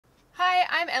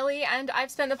Hi, I'm Ellie and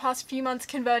I've spent the past few months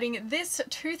converting this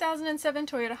 2007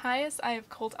 Toyota Hiace I have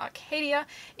called Arcadia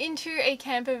into a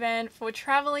camper van for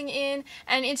traveling in,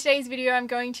 and in today's video I'm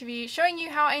going to be showing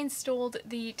you how I installed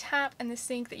the tap and the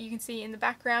sink that you can see in the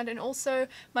background, and also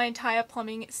my entire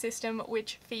plumbing system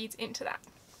which feeds into that.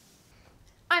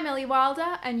 I'm Ellie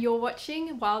Wilder and you're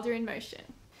watching Wilder in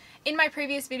Motion. In my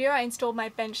previous video I installed my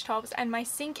bench tops, and my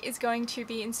sink is going to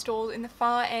be installed in the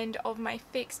far end of my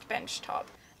fixed bench top.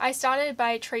 I started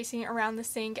by tracing around the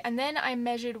sink, and then I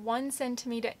measured 1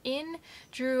 centimeter in,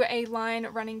 drew a line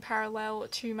running parallel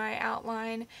to my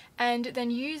outline, and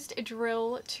then used a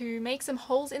drill to make some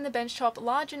holes in the bench top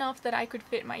large enough that I could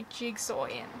fit my jigsaw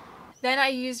in. Then I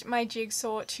used my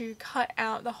jigsaw to cut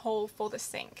out the hole for the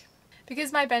sink.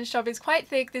 Because my bench top is quite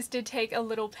thick, this did take a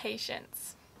little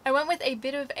patience. I went with a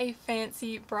bit of a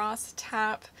fancy brass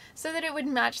tap so that it would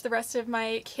match the rest of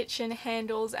my kitchen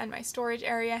handles and my storage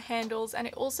area handles, and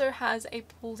it also has a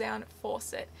pull down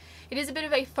faucet. It is a bit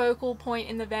of a focal point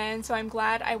in the van, so I'm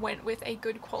glad I went with a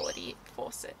good quality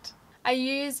faucet. I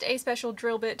used a special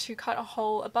drill bit to cut a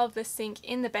hole above the sink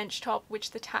in the bench top which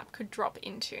the tap could drop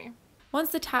into. Once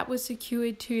the tap was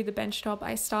secured to the bench top,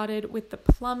 I started with the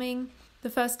plumbing. The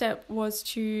first step was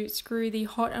to screw the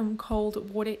hot and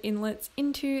cold water inlets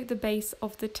into the base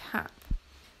of the tap.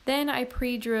 Then I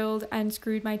pre-drilled and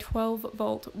screwed my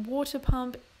 12-volt water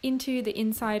pump into the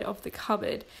inside of the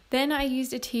cupboard. Then I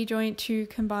used a T-joint to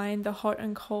combine the hot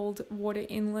and cold water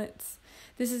inlets.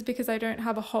 This is because I don't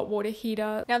have a hot water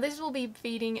heater. Now this will be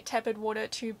feeding tepid water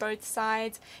to both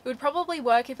sides. It would probably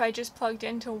work if I just plugged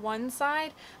into one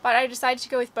side, but I decided to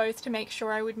go with both to make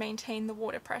sure I would maintain the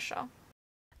water pressure.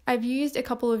 I've used a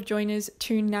couple of joiners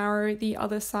to narrow the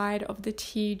other side of the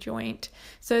T-joint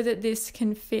so that this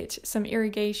can fit some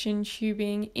irrigation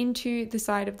tubing into the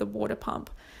side of the water pump.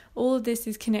 All of this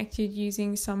is connected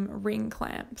using some ring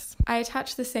clamps. I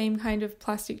attach the same kind of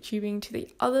plastic tubing to the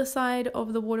other side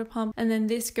of the water pump, and then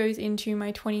this goes into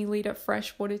my 20-litre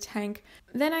freshwater tank.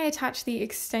 Then I attach the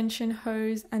extension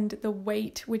hose and the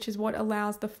weight, which is what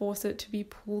allows the faucet to be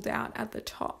pulled out at the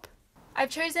top. I've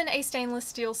chosen a stainless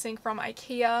steel sink from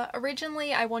IKEA.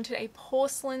 Originally I wanted a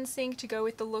porcelain sink to go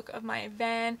with the look of my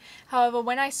van. However,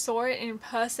 when I saw it in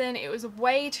person it was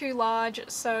way too large,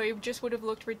 so it just would have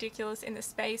looked ridiculous in the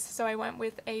space, so I went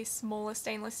with a smaller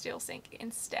stainless steel sink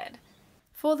instead.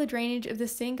 For the drainage of the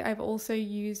sink I've also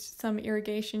used some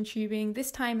irrigation tubing, this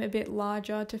time a bit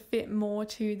larger to fit more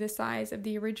to the size of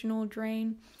the original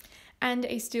drain, and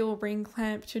a steel ring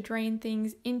clamp to drain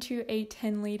things into a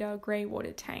 10-litre grey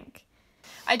water tank.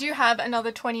 I do have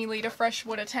another 20-litre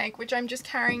freshwater tank which I'm just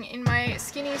carrying in my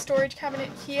skinny storage cabinet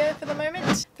here for the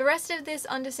moment. The rest of this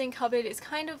undersink cupboard is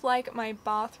kind of like my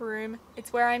bathroom.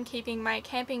 It's where I'm keeping my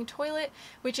camping toilet,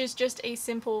 which is just a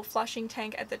simple flushing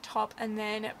tank at the top and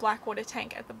then black water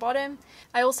tank at the bottom.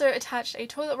 I also attached a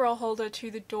toilet roll holder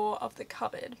to the door of the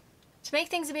cupboard. To make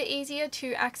things a bit easier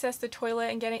to access the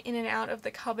toilet and get it in and out of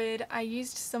the cupboard, I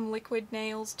used some liquid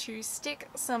nails to stick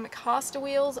some caster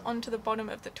wheels onto the bottom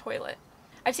of the toilet.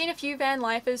 I've seen a few van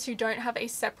lifers who don't have a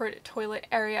separate toilet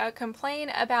area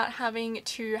complain about having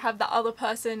to have the other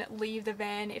person leave the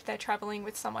van if they're traveling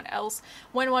with someone else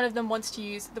when one of them wants to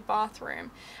use the bathroom.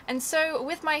 And so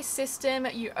with my system,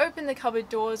 you open the cupboard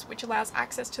doors, which allows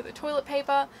access to the toilet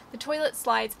paper, the toilet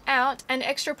slides out, and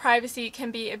extra privacy can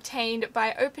be obtained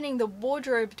by opening the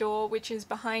wardrobe door, which is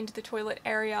behind the toilet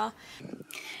area.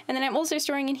 And then I'm also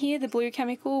storing in here the blue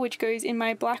chemical which goes in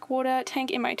my black water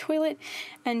tank in my toilet,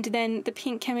 and then the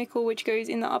pink chemical which goes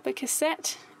in the upper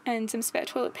cassette, and some spare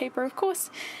toilet paper of course,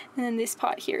 and then this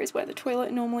part here is where the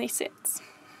toilet normally sits.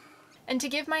 And to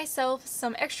give myself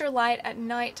some extra light at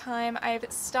night time, I've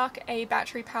stuck a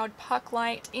battery powered puck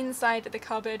light inside the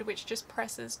cupboard which just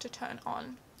presses to turn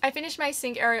on. I finished my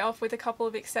sink area off with a couple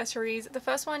of accessories. The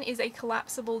first one is a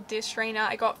collapsible dish drainer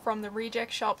I got from the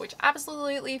reject shop, which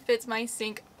absolutely fits my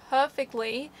sink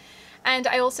perfectly. And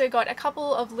I also got a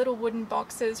couple of little wooden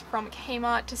boxes from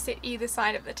Kmart to sit either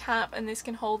side of the tap, and this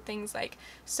can hold things like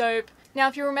soap. Now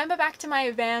if you remember back to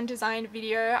my van design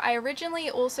video, I originally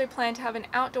also planned to have an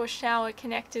outdoor shower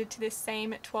connected to this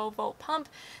same 12-volt pump,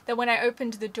 that when I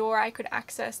opened the door I could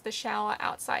access the shower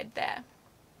outside there.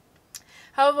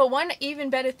 However, one even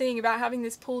better thing about having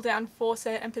this pull down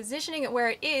faucet and positioning it where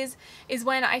it is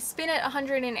when I spin it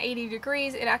 180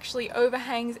 degrees, it actually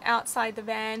overhangs outside the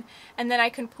van, and then I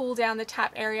can pull down the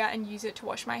tap area and use it to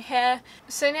wash my hair.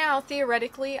 So now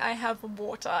theoretically I have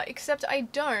water, except I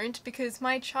don't because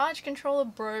my charge controller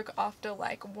broke after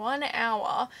like 1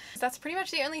 hour. That's pretty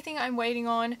much the only thing I'm waiting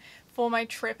on for my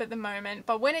trip at the moment,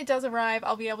 but when it does arrive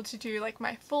I'll be able to do like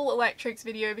my full electrics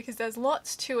video because there's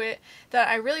lots to it that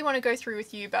I really want to go through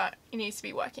with you, but it needs to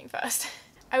be working first.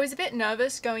 I was a bit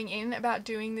nervous going in about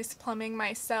doing this plumbing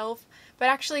myself, but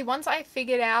actually once I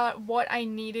figured out what I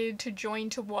needed to join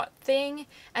to what thing,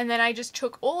 and then I just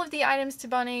took all of the items to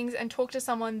Bunnings and talked to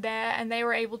someone there, and they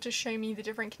were able to show me the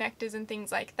different connectors and things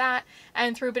like that,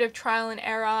 and through a bit of trial and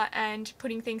error and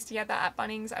putting things together at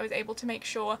Bunnings, I was able to make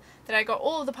sure that I got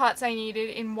all of the parts I needed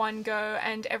in one go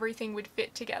and everything would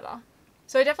fit together.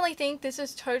 So I definitely think this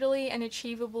is totally an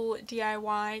achievable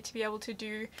DIY to be able to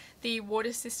do the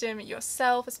water system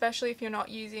yourself, especially if you're not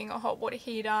using a hot water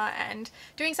heater and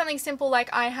doing something simple like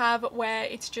I have where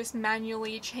it's just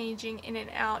manually changing in and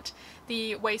out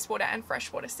the wastewater and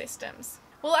freshwater systems.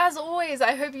 Well, as always,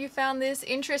 I hope you found this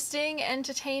interesting,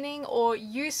 entertaining, or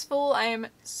useful. I am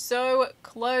so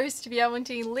close to be able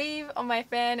to leave on my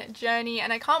fan journey,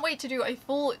 and I can't wait to do a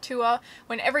full tour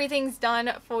when everything's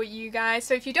done for you guys.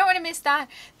 So if you don't want to miss that,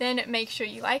 then make sure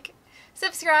you like,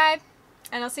 subscribe,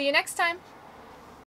 and I'll see you next time.